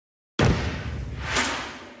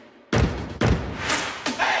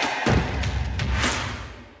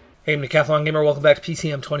Hey, I'm Decathlon Gamer. Welcome back to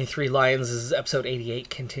PCM23 Lions. This is episode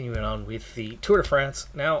 88, continuing on with the Tour de France.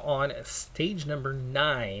 Now on stage number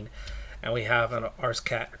 9, and we have an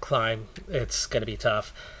Arscat climb. It's going to be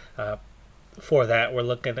tough. For that, we're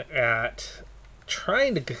looking at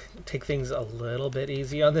trying to take things a little bit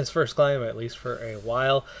easy on this first climb, at least for a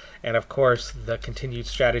while. And of course, the continued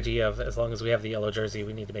strategy of as long as we have the yellow jersey,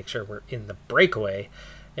 we need to make sure we're in the breakaway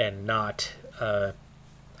and not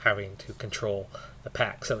having to control the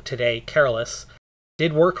pack. So today, Careless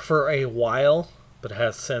did work for a while, but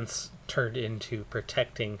has since turned into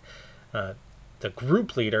protecting the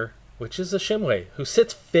group leader, which is a Shimway, who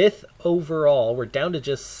sits 5th overall. We're down to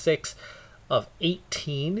just 6 of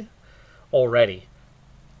 18 already,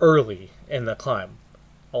 early in the climb.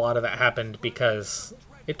 A lot of that happened because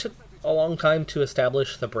it took a long time to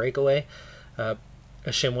establish the breakaway. A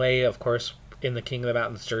Shimway, of course, in the King of the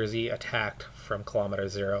Mountains jersey, attacked from kilometer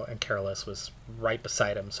 0, and Careless was right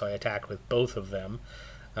beside him, so I attacked with both of them.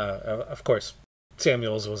 Of course,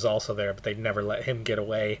 Samuels was also there, but they never let him get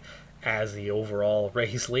away as the overall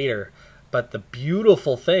race leader. But the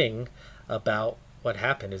beautiful thing about what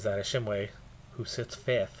happened is that a Shimway, who sits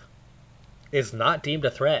 5th, is not deemed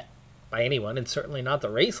a threat by anyone, and certainly not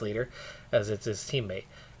the race leader, as it's his teammate.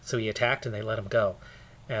 So he attacked and they let him go.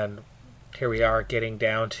 And here we are getting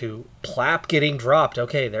down to Plap getting dropped.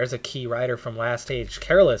 Okay, there's a key rider from last stage.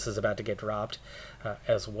 Careless is about to get dropped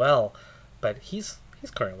as well, but he's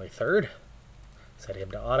currently 3rd. Set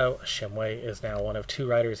him to auto. Shimway is now one of 2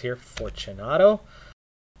 riders here. Fortunato.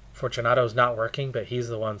 Fortunato's not working, but he's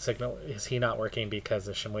the one signal. Is he not working because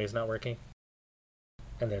the Shimway's not working?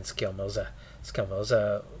 And then Skilmoza.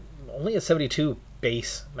 Skilmoza, only a 72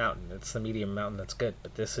 base mountain. It's the medium mountain that's good,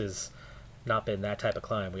 but this is not been that type of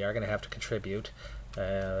climb. We are going to have to contribute,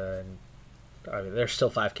 and I mean, there's still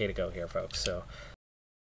 5k to go here, folks. So,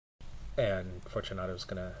 and Fortunato's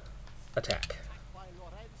going to attack,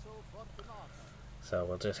 so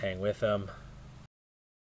we'll just hang with them.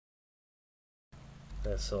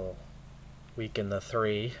 This will weaken the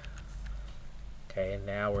 3. Okay, and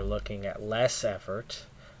now we're looking at less effort,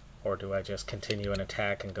 or do I just continue an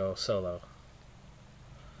attack and go solo?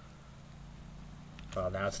 Well,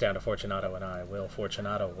 now it's down to Fortunato and I. Will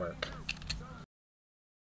Fortunato work?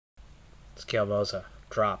 Skilmoza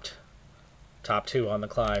dropped. Top 2 on the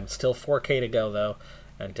climb. Still 4k to go, though,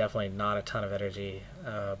 and definitely not a ton of energy.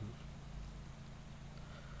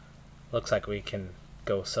 Looks like we can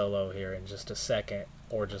go solo here in just a second,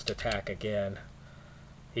 or just attack again.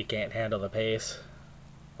 He can't handle the pace,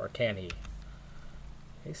 or can he?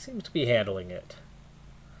 He seems to be handling it.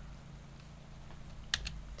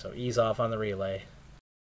 So ease off on the relay.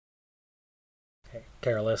 Okay,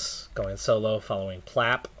 Careless going solo, following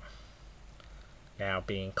Plap. Now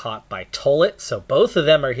being caught by Tollet. So both of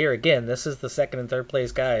them are here again. This is the 2nd and 3rd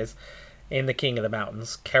place guys in the King of the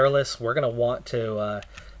Mountains. Careless, we're going to want to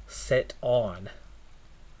sit on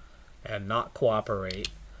and not cooperate.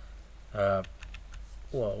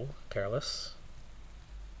 Whoa, Careless.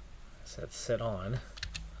 I said sit on.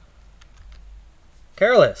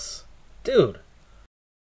 Careless! Dude!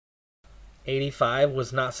 85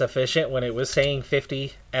 was not sufficient when it was saying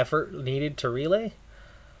 50 effort needed to relay?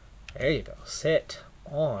 There you go. Sit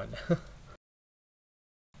on.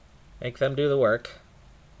 Make them do the work,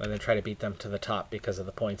 and then try to beat them to the top because of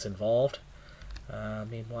the points involved.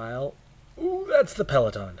 Meanwhile, ooh, that's the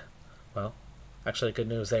peloton. Well, actually good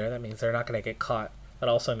news there. That means they're not going to get caught. That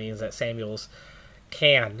also means that Samuels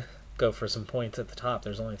can go for some points at the top.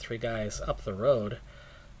 There's only 3 guys up the road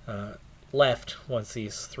left once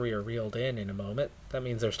these 3 are reeled in a moment. That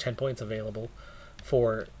means there's 10 points available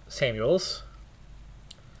for Samuels.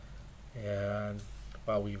 And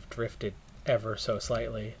while we've drifted ever so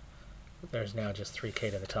slightly, there's now just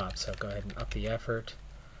 3k to the top. So go ahead and up the effort.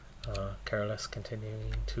 Careless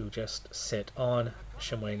continuing to just sit on.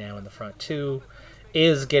 Shimway now in the front 2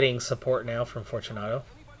 is getting support now from Fortunato.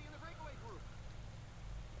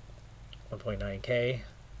 1.9k.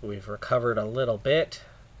 We've recovered a little bit.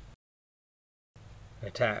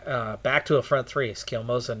 Attack back to a front 3.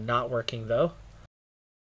 Skilmoza not working though.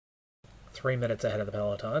 3 minutes ahead of the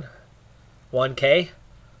peloton. 1k.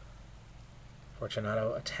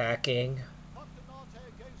 Fortunato attacking.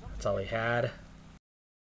 That's all he had.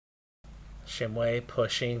 Shimway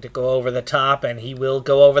pushing to go over the top, and he will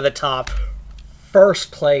go over the top. 1st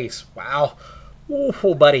place. Wow.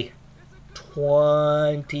 Ooh, buddy.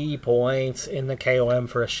 20 points in the KOM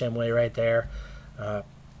for a Shimway right there.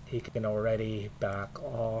 He can already back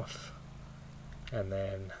off. And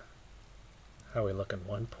then, how are we looking?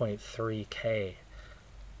 1.3k.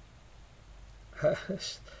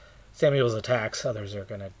 Samuel's attacks, others are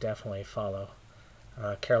going to definitely follow.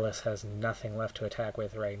 Careless has nothing left to attack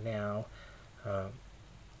with right now.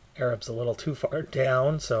 Arab's a little too far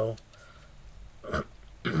down, so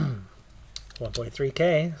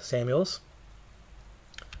 1.3k. Samuels.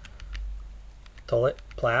 Tullet,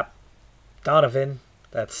 Plapp, Donovan.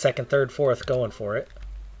 That's second, third, fourth going for it.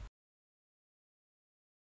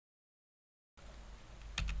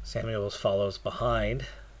 Samuels follows behind.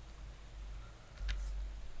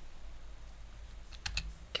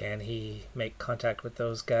 Can he make contact with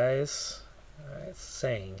those guys? It's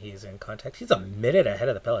saying he's in contact. He's a minute ahead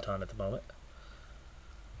of the peloton at the moment.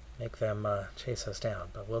 Make them chase us down,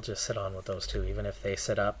 but we'll just sit on with those two. Even if they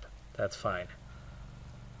sit up, that's fine.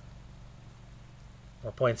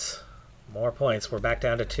 More points. More points. We're back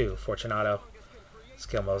down to 2. Fortunato.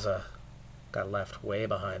 Skilmoza got left way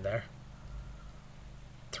behind there.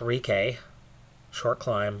 3k. Short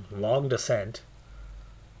climb. Long descent.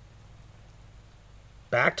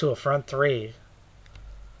 Back to a front 3.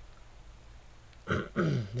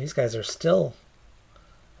 These guys are still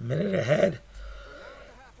a minute ahead.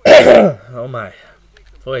 Oh my.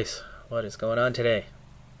 Voice. What is going on today?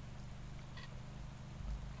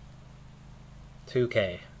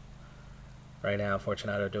 2k. Right now,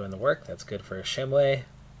 Fortunato doing the work. That's good for Shimway.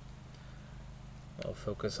 We'll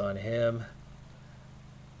focus on him.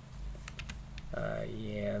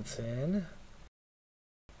 Jansen.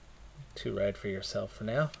 2 ride for yourself for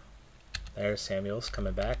now. There's Samuels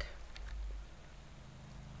coming back.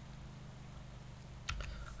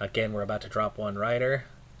 Again, we're about to drop 1 rider.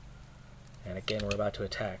 And again, we're about to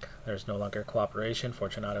attack. There's no longer cooperation.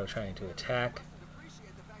 Fortunato trying to attack.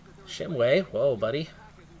 Shimway, whoa, buddy.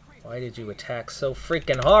 Why did you attack so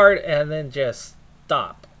freaking hard and then just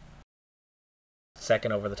stop?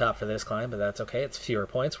 Second over the top for this climb, but that's okay. It's fewer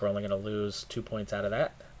points. We're only going to lose 2 points out of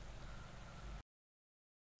that.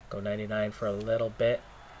 Go 99 for a little bit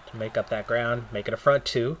to make up that ground. Make it a front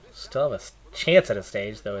 2. Still have a chance at a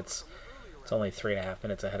stage, though it's only 3.5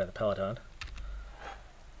 minutes ahead of the peloton.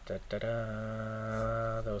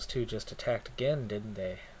 Those 2 just attacked again, didn't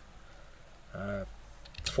they?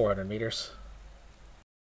 It's 400 meters.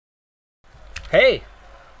 Hey!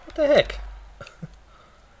 What the heck?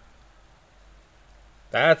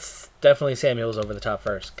 That's definitely Samuels over the top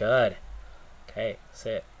first. Good. Okay,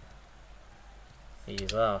 sit.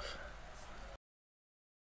 Ease off.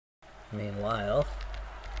 Meanwhile,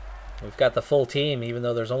 we've got the full team, even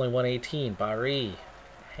though there's only 118. Bari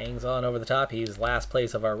hangs on over the top. He's last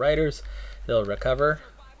place of our riders. He'll recover.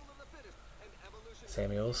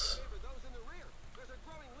 Samuels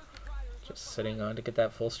just sitting on to get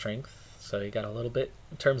that full strength. So he got a little bit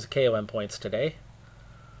in terms of KOM points today.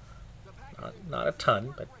 Not a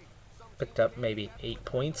ton, but picked up maybe 8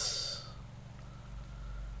 points.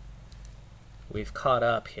 We've caught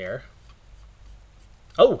up here.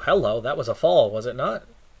 Oh, hello. That was a fall, was it not?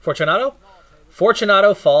 Fortunato?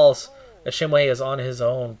 Fortunato falls. Ashimwe is on his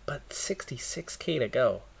own, but 66k to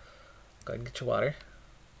go. Go ahead and get your water.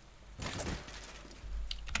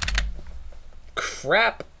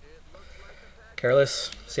 Crap.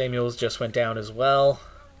 Careless. Samuels just went down as well.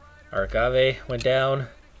 Argave went down.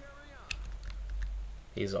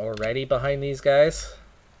 He's already behind these guys.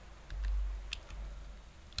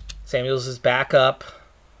 Samuels is back up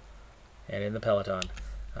and in the peloton.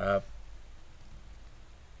 Well,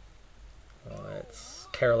 it's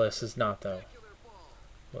Careless is not, though.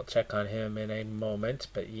 We'll check on him in a moment,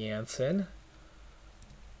 but Jansen.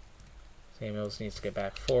 Samuels needs to get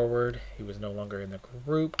back forward. He was no longer in the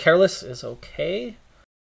group. Careless is okay.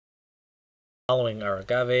 Following our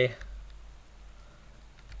Agave.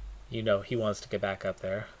 You know he wants to get back up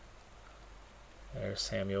there. There's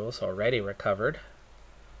Samuels, already recovered.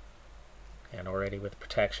 And already with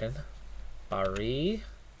protection. Bari.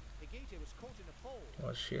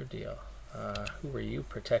 What's your deal? Who were you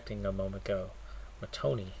protecting a moment ago?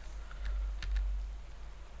 Matoni.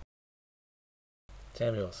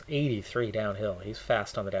 Samuels, 83 downhill. He's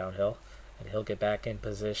fast on the downhill. And he'll get back in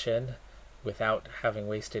position without having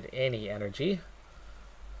wasted any energy.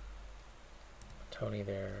 Matoni,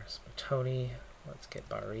 there's Matoni. Let's get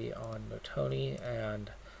Bari on Matoni.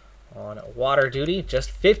 And on water duty, just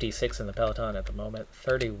 56 in the peloton at the moment.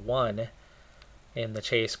 31 in the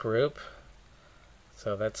chase group.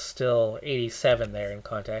 So that's still 87 there in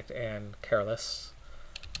contact. And Careless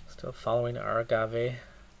still following Aragave,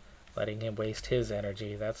 letting him waste his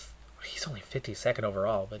energy. He's only 52nd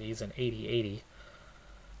overall, but he's an 80-80.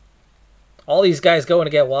 All these guys going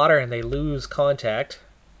to get water and they lose contact.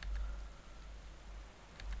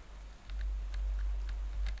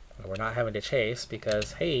 And we're not having to chase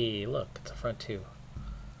because, hey, look, it's a front 2.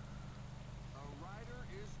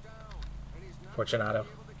 Fortunato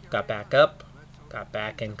got back up. got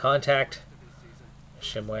back in contact.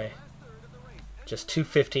 Shimway just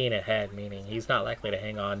 2:15 ahead, meaning he's not likely to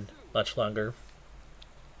hang on much longer.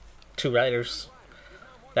 2 riders,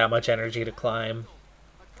 that much energy to climb,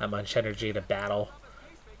 that much energy to battle,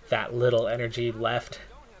 that little energy left.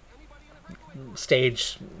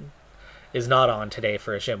 Stage is not on today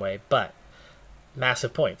for a Shimway, but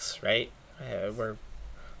massive points, right?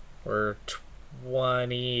 We're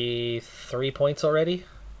 23 points already.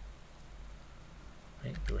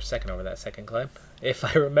 Right? We were second over that second climb, if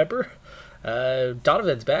I remember.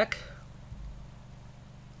 Donovan's back,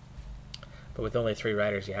 but with only 3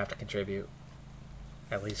 riders, you have to contribute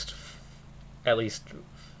at least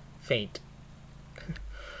faint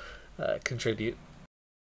contribute.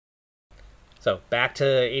 So back to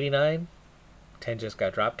 89. 10 just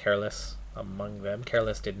got dropped. Careless among them.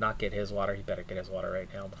 Careless did not get his water. He better get his water right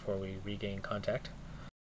now before we regain contact.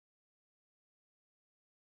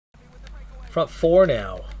 Front 4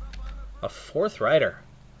 now. A 4th rider.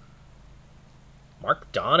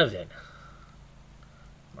 Mark Donovan.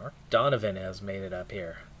 Mark Donovan has made it up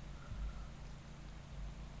here.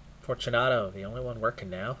 Fortunato, the only one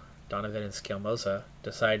working now. Donovan and Skilmosa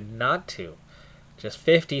decide not to. Just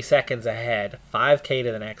 50 seconds ahead. 5K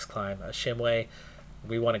to the next climb. A Shimway,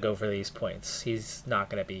 we want to go for these points. He's not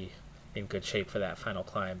going to be in good shape for that final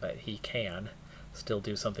climb, but he can still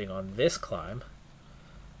do something on this climb.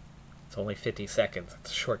 It's only 50 seconds.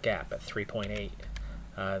 It's a short gap at 3.8.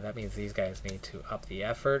 That means these guys need to up the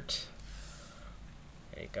effort.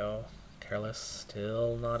 There you go. Careless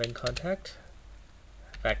still not in contact.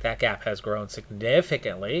 In fact, that gap has grown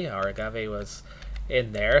significantly. Our Agave was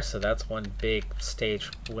in there, so that's one big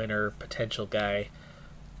stage winner potential guy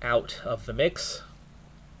out of the mix.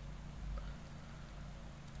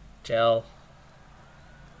 Gel.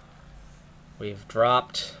 We've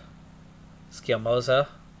dropped Skilmosa.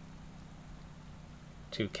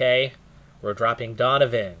 2K. We're dropping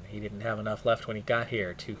Donovan. He didn't have enough left when he got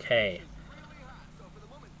here. 2K.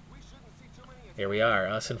 Here we are,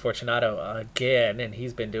 us and Fortunato again, and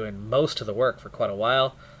he's been doing most of the work for quite a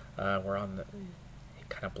while. We're on the... He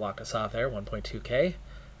kind of blocked us off there, 1.2K.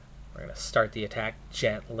 We're going to start the attack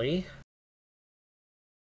gently.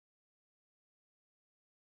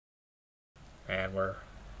 And we're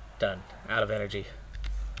done. Out of energy.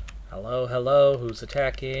 Hello, hello. Who's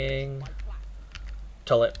attacking?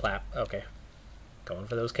 Tullet, Plap. Okay. Going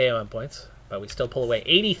for those KOM points. But we still pull away.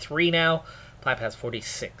 83 now. Plap has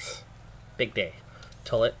 46. Big day.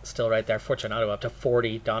 Tullet still right there. Fortunato up to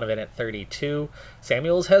 40. Donovan at 32.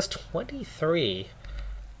 Samuels has 23.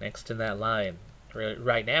 Next in that line.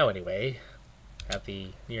 Right now, anyway, at the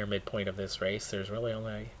near midpoint of this race, there's really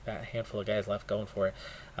only that handful of guys left going for it.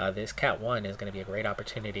 This Cat 1 is going to be a great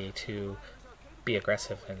opportunity to be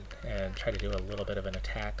aggressive and try to do a little bit of an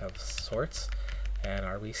attack of sorts. And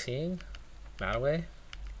are we seeing Mataway?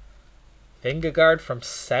 Vingegaard from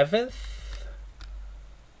 7th?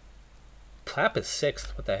 Plap is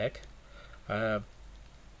 6th. What the heck?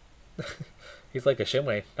 He's like a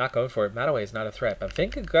Shimway, not going for it. Mataway is not a threat, but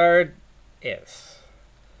Vingegaard is.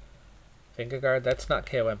 Vingegaard, that's not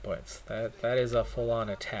KOM points. That is a full-on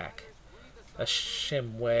attack. A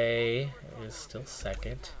Shimway is still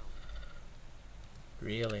 2nd.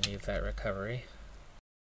 Really needs that recovery.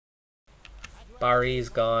 Bari's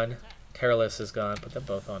gone. Careless is gone. Put them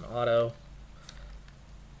both on auto.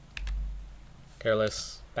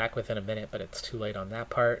 Careless back within a minute, but it's too late on that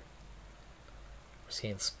part. We're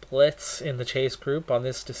seeing splits in the chase group on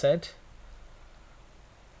this descent.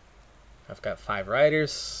 I've got 5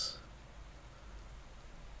 riders.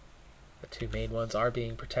 The 2 main ones are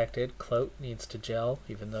being protected. Clote needs to gel,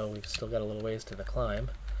 even though we've still got a little ways to the climb.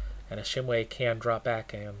 And a Shimway can drop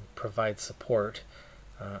back and provide support.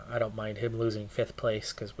 I don't mind him losing 5th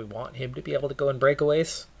place because we want him to be able to go in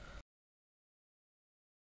breakaways.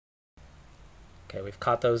 Okay, we've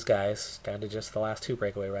caught those guys down to just the last 2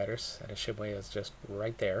 breakaway riders, and a Shimway is just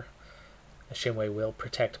right there. A Shimway will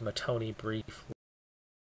protect Matoni briefly.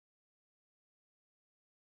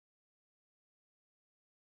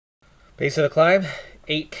 Base of the climb,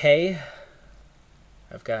 8K.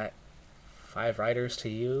 I've got 5 riders to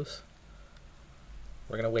use.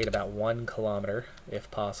 We're going to wait about 1 kilometer,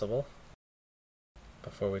 if possible,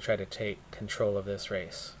 before we try to take control of this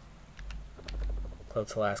race.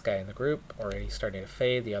 Clote's the last guy in the group, already starting to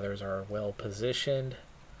fade. The others are well positioned.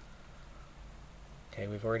 Okay,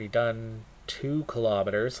 we've already done 2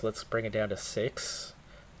 kilometers. Let's bring it down to 6.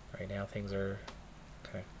 Right now things are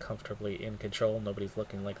kind of comfortably in control. Nobody's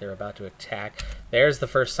looking like they're about to attack. There's the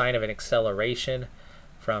first sign of an acceleration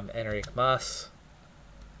from Enric Mas.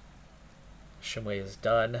 Shimway is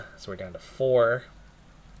done, so we're down to 4.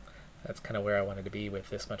 That's kind of where I wanted to be with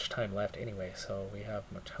this much time left anyway. So we have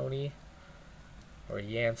Matoni or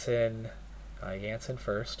Janssen. Janssen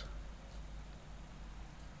first.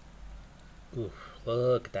 Ooh,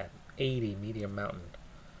 look at that 80 medium mountain.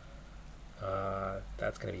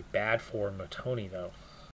 That's going to be bad for Matoni though.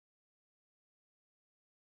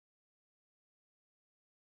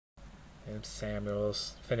 And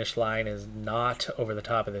Samuel's finish line is not over the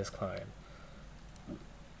top of this climb.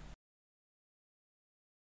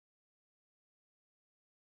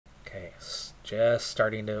 Okay, just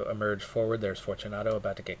starting to emerge forward. There's Fortunato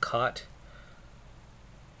about to get caught.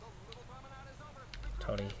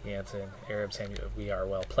 Tony, Janssen, Arab, Samuel, we are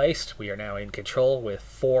well placed. We are now in control with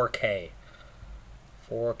 4K.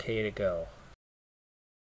 4K to go.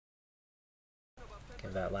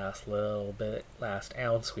 Give that last little bit, last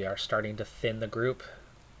ounce. We are starting to thin the group.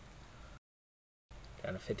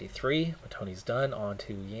 Down to 53. Matoni's done. On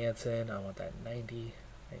to Janssen. I want that 90.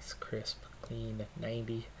 Nice, crisp, clean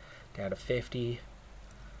 90. Down to 50.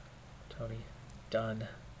 Tony, done.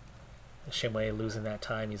 Shimway losing that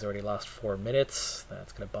time. He's already lost 4 minutes.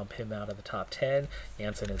 That's going to bump him out of the top 10.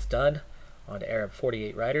 Janssen is done. On to Arab,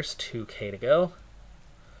 48 riders. 2K to go.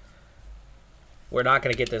 We're not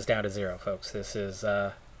going to get this down to 0, folks. This is,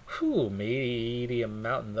 medium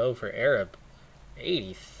mountain, though, for Arab.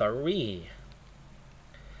 83.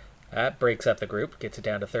 That breaks up the group. Gets it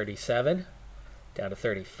down to 37. Down to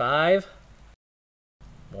 35.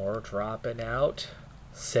 More dropping out.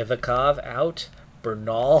 Sivikov out.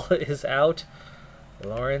 Bernal is out.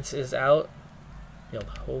 Lawrence is out.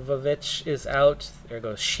 Milhovovich is out. There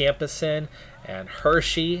goes Shampison and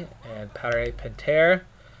Hershey and Pare Pinter.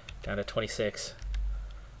 Down to 26.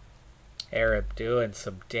 Arab doing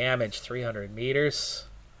some damage, 300 meters.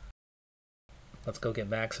 Let's go get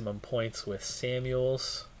maximum points with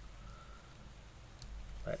Samuels.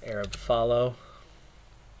 Let Arab follow.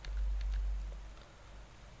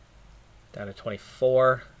 Down to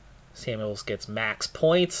 24. Samuels gets max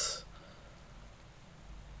points.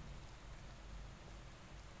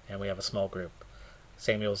 And we have a small group.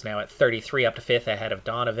 Samuels now at 33, up to 5th, ahead of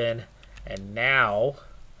Donovan. And now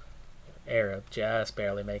Arab just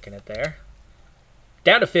barely making it there.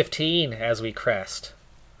 Down to 15 as we crest.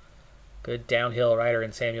 Good downhill rider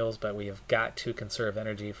in Samuels, but we have got to conserve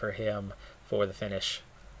energy for him for the finish.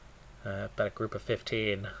 But a group of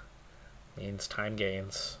 15 means time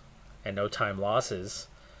gains and no time losses.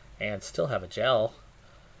 And still have a gel.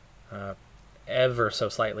 Ever so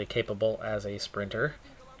slightly capable as a sprinter.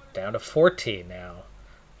 Down to 14 now.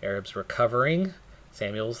 Arab's recovering.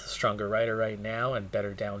 Samuel's the stronger rider right now and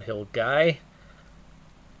better downhill guy.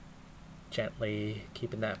 Gently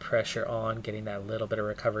keeping that pressure on, getting that little bit of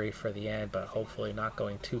recovery for the end, but hopefully not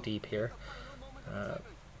going too deep here.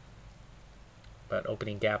 But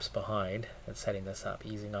opening gaps behind and setting this up,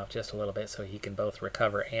 easing off just a little bit so he can both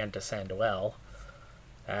recover and descend well.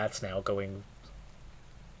 That's now going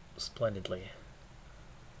splendidly.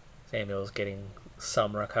 Samuel's getting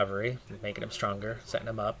some recovery, making him stronger, setting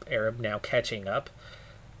him up. Arab now catching up.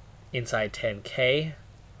 Inside 10K.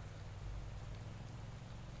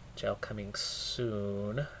 Gel coming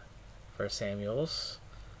soon for Samuels.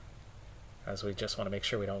 As we just want to make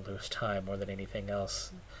sure we don't lose time more than anything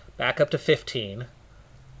else. Back up to 15.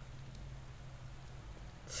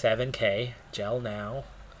 7K. Gel now.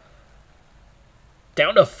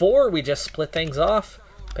 Down to 4. We just split things off.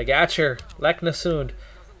 Pogacar, Leknesund.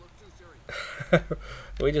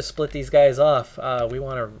 We just split these guys off. We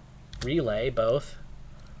want to relay both.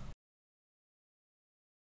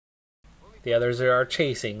 The others are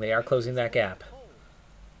chasing. They are closing that gap.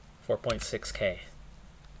 4.6K.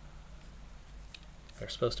 They're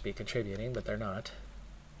supposed to be contributing, but they're not.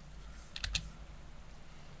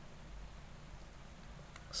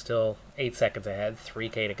 Still 8 seconds ahead.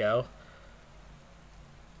 3K to go.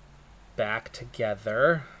 Back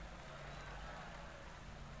together.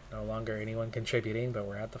 No longer anyone contributing, but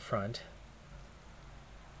we're at the front.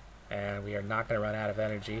 And we are not going to run out of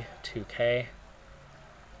energy. 2K.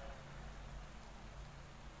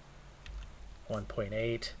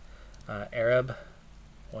 1.8. Arab,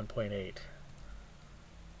 1.8.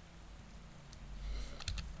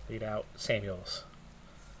 Lead out Samuels.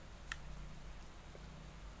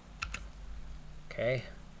 Okay.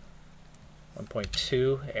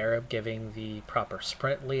 1.2. Arab giving the proper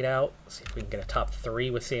sprint lead out. See if we can get a top 3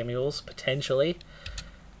 with Samuels, potentially.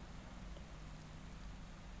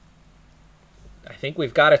 I think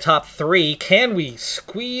we've got a top 3. Can we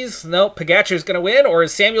squeeze? No, Pogacar's going to win, or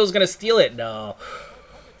is Samuels going to steal it? No.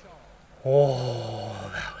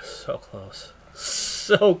 Oh, that was so close.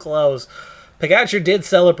 So close. Pogacar did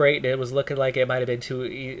celebrate, and it was looking like it might have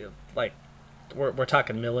been we're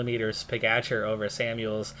talking millimeters. Pogacar over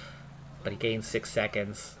Samuels, but he gains 6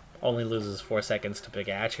 seconds. Only loses 4 seconds to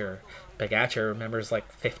Pogacar. Pogacar, remembers, like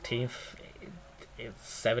 15th,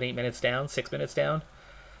 7-8 minutes down, 6 minutes down.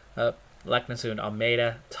 Leknesund,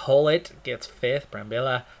 Almeida, Tolit gets 5th.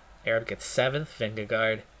 Brambilla, Arab gets 7th.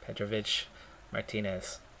 Vingegaard, Petrovic,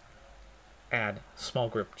 Martinez. And small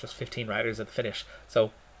group, just 15 riders at the finish.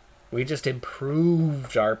 So we just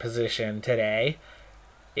improved our position today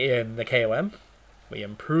in the KOM. We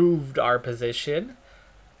improved our position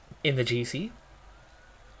in the GC.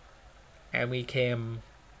 And we came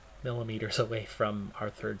millimeters away from our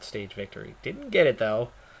third stage victory. Didn't get it, though.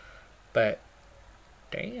 But,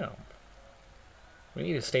 damn. We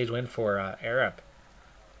need a stage win for Arab,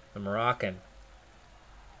 the Moroccan.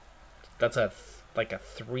 That's like a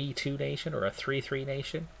 3-2 nation or a 3-3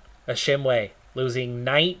 nation. Ashimwe losing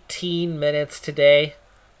 19 minutes today,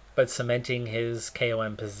 but cementing his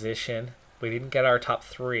KOM position. We didn't get our top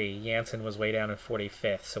 3. Janssen was way down in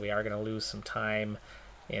 45th, so we are going to lose some time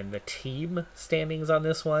in the team standings on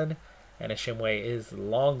this one. And Ashimwe is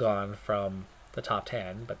long gone from the top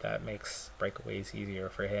 10, but that makes breakaways easier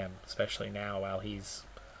for him, especially now while he's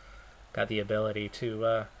got the ability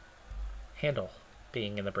to handle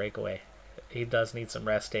being in the breakaway. He does need some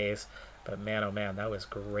rest days, but man, oh man, that was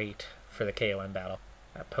great for the KOM battle.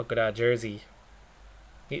 That polka dot jersey,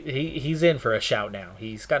 he's in for a shout now.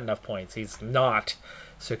 He's got enough points. He's not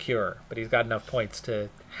secure, but he's got enough points to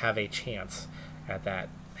have a chance at that.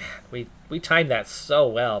 We timed that so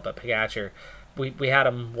well, but Pogacar, we had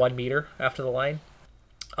him 1 meter after the line.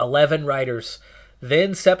 11 riders.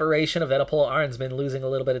 Then separation of Enepoel, Arnsman losing a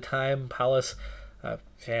little bit of time. Paulus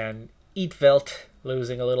Van Eetvelt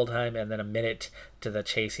losing a little time, and then a minute to the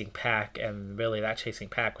chasing pack. And really that chasing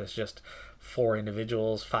pack was just 4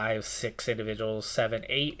 individuals, 5, 6 individuals, 7,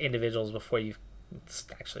 8 individuals before you...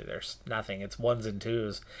 Actually, there's nothing. It's 1s and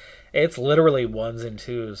 2s. It's literally 1s and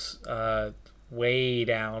 2s. Way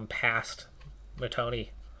down past Matoni.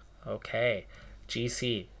 Okay.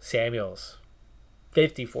 GC, Samuels,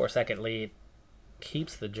 54-second lead.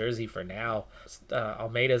 Keeps the jersey for now.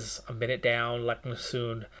 Almeida's a minute down.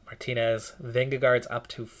 Leknesund, Martinez. Vingegaard's up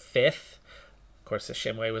to 5th. Of course,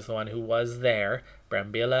 Ashimwe was the one who was there.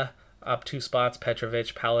 Brambilla up 2 spots.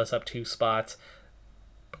 Petrovic, Paulus up 2 spots.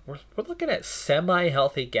 We're looking at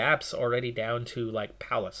semi-healthy gaps already down to like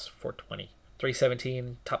Paulus, 420.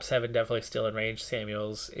 317, top 7 definitely still in range.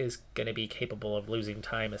 Samuels is going to be capable of losing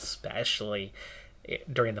time, especially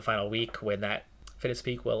during the final week when that fitness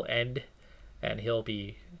peak will end, and he'll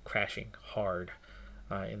be crashing hard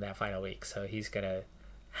in that final week. So he's going to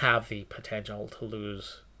have the potential to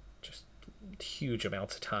lose just huge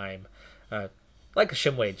amounts of time, like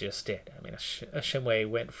Ashimwe just did. I mean, Ashimwe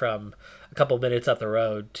went from a couple minutes up the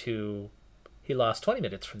road to he lost 20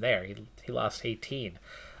 minutes from there. He lost 18.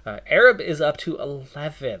 Arab is up to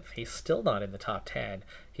 11th. He's still not in the top 10.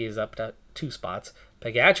 He's up to 2 spots.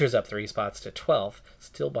 Pogacar's up 3 spots to 12th,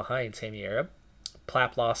 still behind Sammy Arab.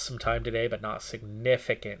 Plapp lost some time today, but not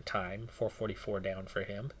significant time. 444 down for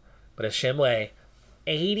him. But Ashimwe,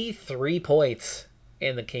 83 points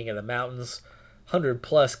in the King of the Mountains. 100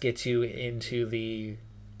 plus gets you into the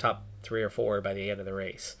top 3 or 4 by the end of the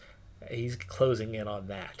race. He's closing in on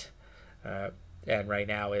that. And right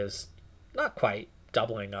now is not quite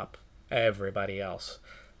doubling up everybody else.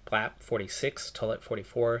 Plapp 46, Tolit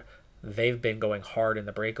 44. They've been going hard in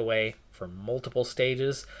the breakaway for multiple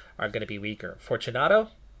stages, are going to be weaker. Fortunato,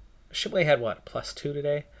 Ashimwe had what, +2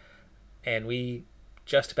 today? And we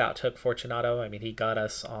just about took Fortunato. I mean, he got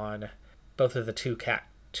us on both of the Cat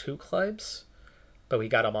 2 climbs, but we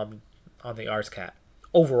got him on the Ars Cat.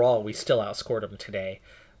 Overall, we still outscored him today,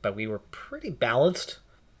 but we were pretty balanced,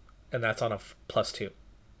 and that's on a +2.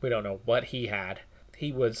 We don't know what he had.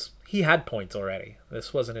 He had points already.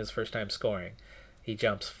 This wasn't his first time scoring. He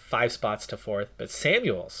jumps 5 spots to 4th, but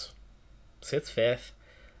Samuels sits 5th,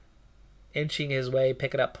 inching his way,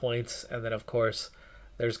 picking up points, and then of course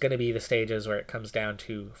there's going to be the stages where it comes down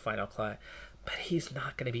to final climb. But he's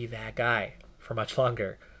not going to be that guy for much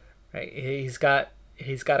longer. Right? He's got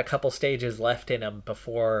a couple stages left in him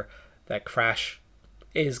before that crash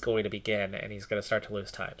is going to begin, and he's going to start to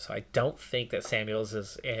lose time. So I don't think that Samuels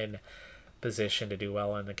is in position to do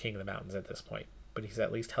well in the King of the Mountains at this point, but he's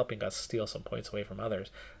at least helping us steal some points away from others.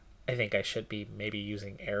 I think I should be maybe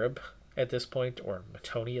using Arab at this point, or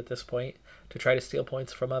Matoni at this point, to try to steal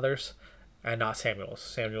points from others, and not Samuels.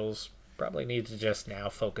 Samuels probably needs to just now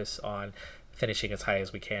focus on finishing as high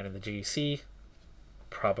as we can in the GC.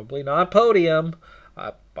 Probably not podium.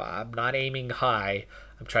 I'm not aiming high.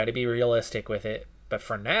 I'm trying to be realistic with it, but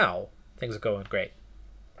for now, things are going great.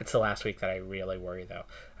 It's the last week that I really worry,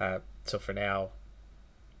 though. So for now,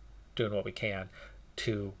 doing what we can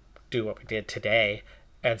to do what we did today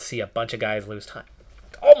and see a bunch of guys lose time.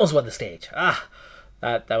 Almost won the stage. That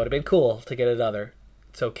would have been cool to get another.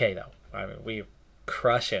 It's okay, though. I mean, we're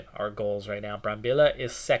crushing our goals right now. Brambilla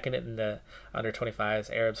is second in the under 25s.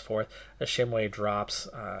 Arab's fourth. The Shimway drops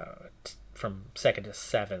from second to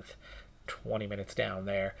seventh. 20 minutes down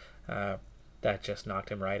there. That just knocked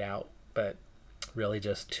him right out. But really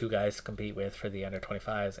just two guys to compete with for the under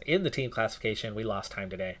 25s. In the team classification, we lost time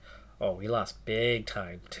today. Oh, we lost big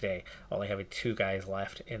time today. Only having two guys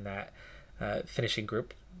left in that finishing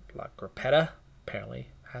group. La Gruppetta apparently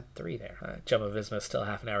had three there. Jumbo Visma still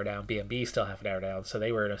half an hour down. B&B still half an hour down. So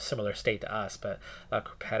they were in a similar state to us. But La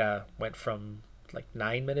Gruppetta went from like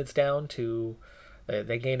 9 minutes down to...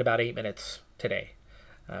 they gained about 8 minutes today.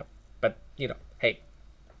 But, you know, hey,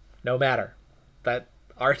 no matter. That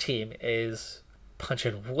our team is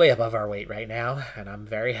punching way above our weight right now. And I'm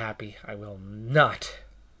very happy. I will not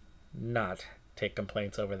take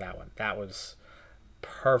complaints over that one. That was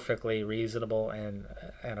perfectly reasonable, and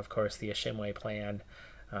of course the Ashimwe plan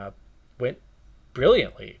went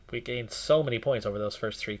brilliantly. We gained so many points over those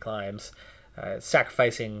first three climbs,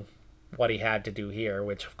 sacrificing what he had to do here,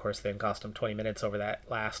 which of course then cost him 20 minutes over that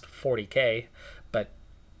last 40k, but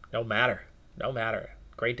no matter.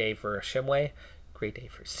 Great day for Ashimwe, great day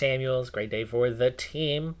for Samuels, great day for the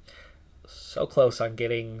team. So close on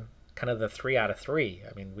getting kind of the 3 out of 3.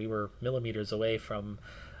 I mean, we were millimeters away from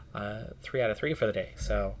 3 out of 3 for the day.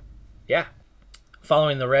 So, yeah.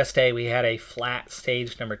 Following the rest day, we had a flat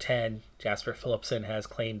stage number 10. Jasper Philipson has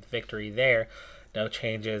claimed victory there. No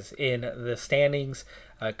changes in the standings.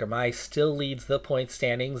 Germay still leads the point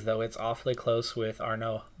standings, though it's awfully close with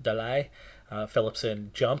Arnaud Delay.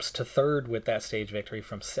 Philipson jumps to third with that stage victory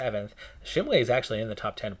from 7th. Shimway is actually in the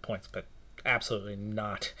top 10 points, but absolutely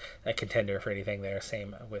not a contender for anything there.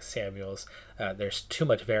 Same with Samuels. There's too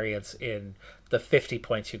much variance in the 50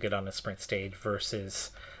 points you get on a sprint stage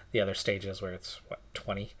versus the other stages where it's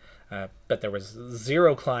 20. But there was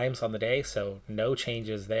 0 climbs on the day, so no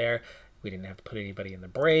changes there. We didn't have to put anybody in the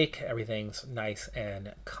break. Everything's nice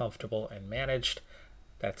and comfortable and managed.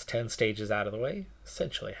 That's 10 stages out of the way,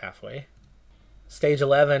 essentially halfway. Stage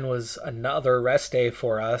 11 was another rest day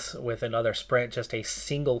for us with another sprint, just a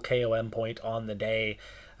single KOM point on the day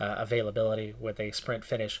availability with a sprint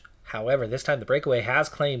finish. However, this time the breakaway has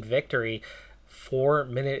claimed victory,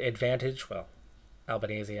 4-minute advantage. Well,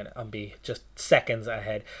 Albanese and Umbi just seconds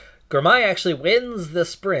ahead. Germay actually wins the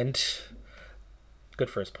sprint. Good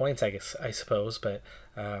for his points, I suppose, but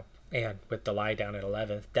and with the lie down at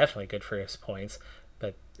 11th, definitely good for his points.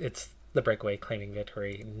 But it's the breakaway claiming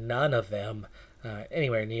victory. None of them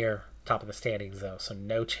anywhere near top of the standings, though. So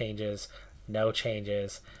no changes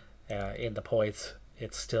in the points.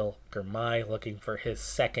 It's still Germay looking for his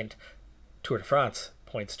second Tour de France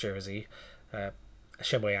points jersey.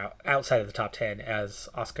 Shimway outside of the top 10 as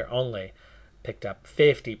Oscar Onley picked up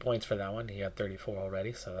 50 points for that one. He had 34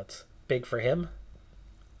 already, so that's big for him.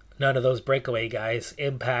 None of those breakaway guys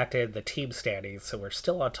impacted the team standings, so we're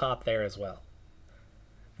still on top there as well.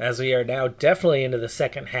 As we are now definitely into the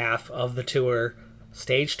second half of the tour,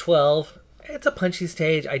 stage 12, it's a punchy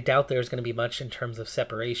stage. I doubt there's going to be much in terms of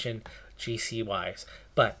separation GC-wise,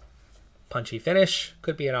 but punchy finish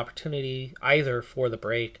could be an opportunity either for the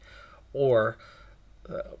break or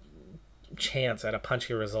chance at a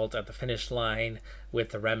punchy result at the finish line with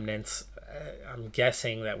the remnants. I'm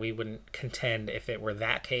guessing that we wouldn't contend if it were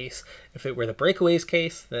that case. If it were the breakaways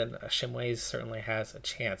case, then Shimway certainly has a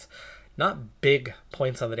chance. Not big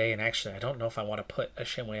points on the day, and actually I don't know if I want to put a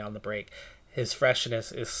Shimway on the break. His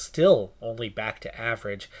freshness is still only back to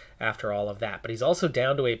average after all of that, but he's also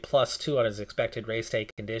down to a +2 on his expected race day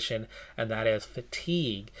condition, and that is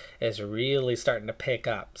fatigue is really starting to pick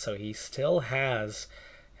up. So he still has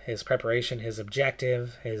his preparation, his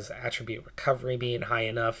objective, his attribute recovery being high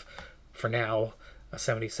enough. For now, a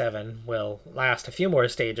 77 will last a few more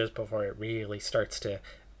stages before it really starts to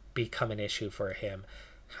become an issue for him.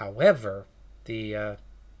 However, the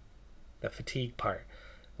fatigue part,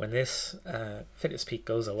 when this fitness peak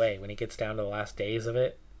goes away, when he gets down to the last days of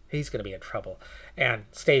it, he's going to be in trouble. And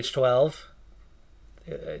stage 12,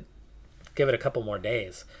 give it a couple more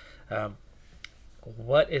days.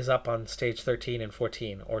 What is up on stage 13 and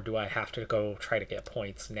 14? Or do I have to go try to get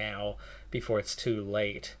points now before it's too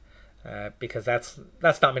late? Because that's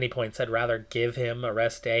not many points. I'd rather give him a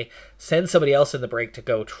rest day, send somebody else in the break to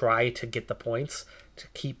go try to get the points to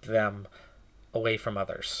keep them away from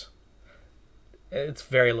others. It's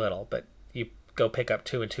very little, but you go pick up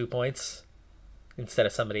 2 and 2 points instead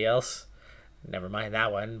of somebody else. Never mind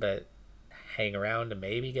that one, but hang around and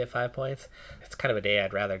maybe get 5 points. It's kind of a day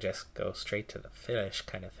I'd rather just go straight to the finish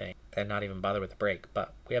kind of thing than not even bother with the break.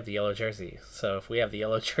 But we have the yellow jersey, so if we have the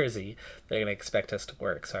yellow jersey, they're going to expect us to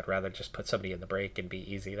work. So I'd rather just put somebody in the break and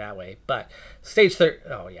be easy that way. But stage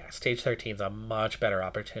 13 is a much better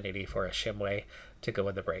opportunity for a Shimway to go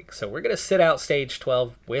in the break. So we're going to sit out stage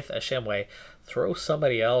 12 with a Shimway, throw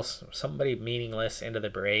somebody else, somebody meaningless into the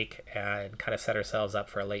break, and kind of set ourselves up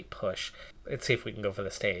for a late push. Let's see if we can go for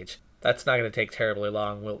the stage. That's not going to take terribly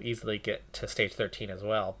long. We'll easily get to stage 13 as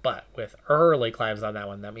well. But with early climbs on that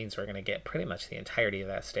one, that means we're going to get pretty much the entirety of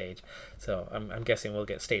that stage. So I'm guessing we'll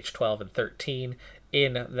get stage 12 and 13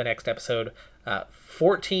 in the next episode.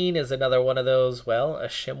 14 is another one of those, well, a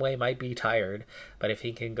Shimway might be tired, but if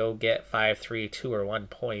he can go get 5, 3, 2, or 1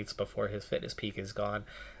 points before his fitness peak is gone,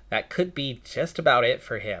 that could be just about it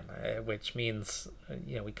for him, which means,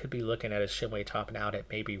 we could be looking at a Shimway topping out at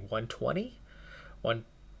maybe 120,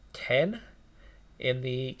 110 in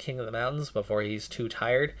the King of the Mountains before he's too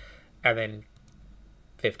tired, and then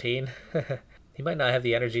 15. He might not have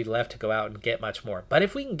the energy left to go out and get much more. But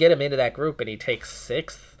if we can get him into that group and he takes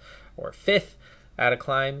 6th or 5th at a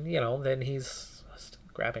climb, then he's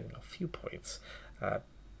grabbing a few points.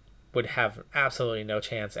 Would have absolutely no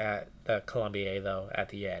chance at the Colombier, though, at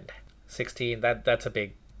the end. 16, that's a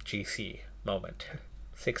big GC moment.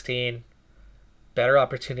 16, better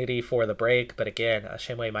opportunity for the break, but again, a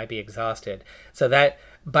Shimway might be exhausted. So that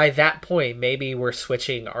by that point, maybe we're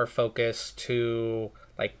switching our focus to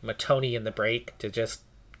like Matoni in the break to just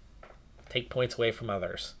take points away from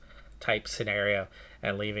others type scenario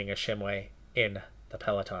and leaving a Shimway in the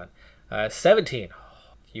peloton. 17,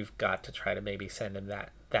 you've got to try to maybe send him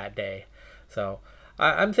that day. So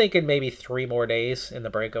I'm thinking maybe 3 more days in the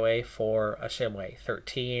breakaway for a Shimway.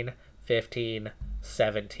 13, 15,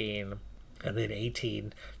 17, and then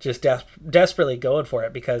 18. Just desperately going for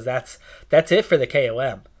it because that's it for the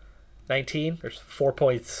KOM. 19, there's 4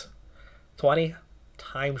 points. 20,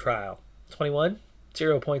 time trial. 21,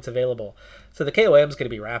 0 points available. So the KOM is going to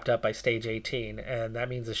be wrapped up by stage 18, and that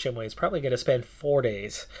means the Shimway is probably going to spend 4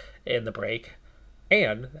 days in the break.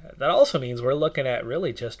 And that also means we're looking at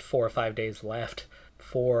really just 4 or 5 days left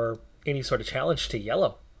for any sort of challenge to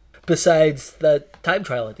yellow. Besides the time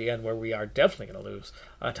trial at the end, where we are definitely going to lose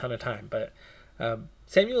a ton of time. But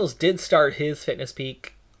Samuels did start his fitness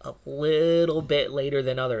peak a little bit later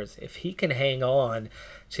than others. If he can hang on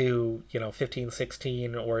to 15,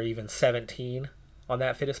 16, or even 17 on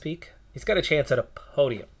that fitness peak, he's got a chance at a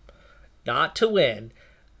podium. Not to win.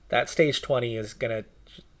 That stage 20 is going to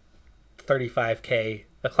 35K.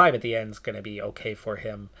 The climb at the end is going to be okay for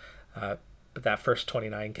him. But that first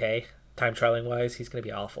 29K, time trialing wise, he's going to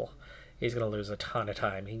be awful. He's going to lose a ton of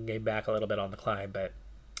time. He can gain back a little bit on the climb, but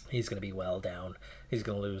he's going to be well down. He's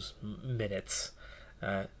going to lose minutes.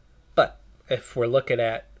 But if we're looking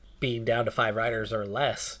at being down to 5 riders or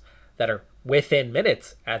less that are within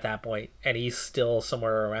minutes at that point, and he's still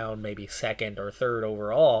somewhere around maybe 2nd or 3rd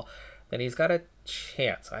overall, then he's got a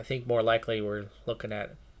chance. I think more likely we're looking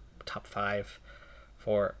at top 5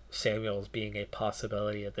 for Samuels being a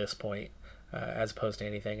possibility at this point, as opposed to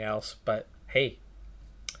anything else. But hey,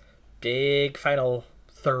 big final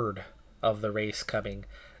third of the race coming,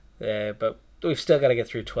 but we've still got to get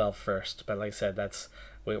through 12 first. But like I said,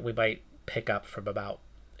 we might pick up from about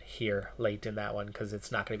here late in that one because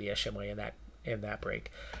it's not going to be a Shimway in that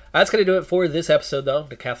break. That's going to do it for this episode, though.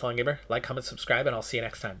 Decathlon Gamer, like, comment, subscribe, and I'll see you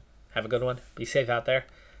next time. Have a good one. Be safe out there.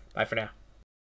 Bye for now.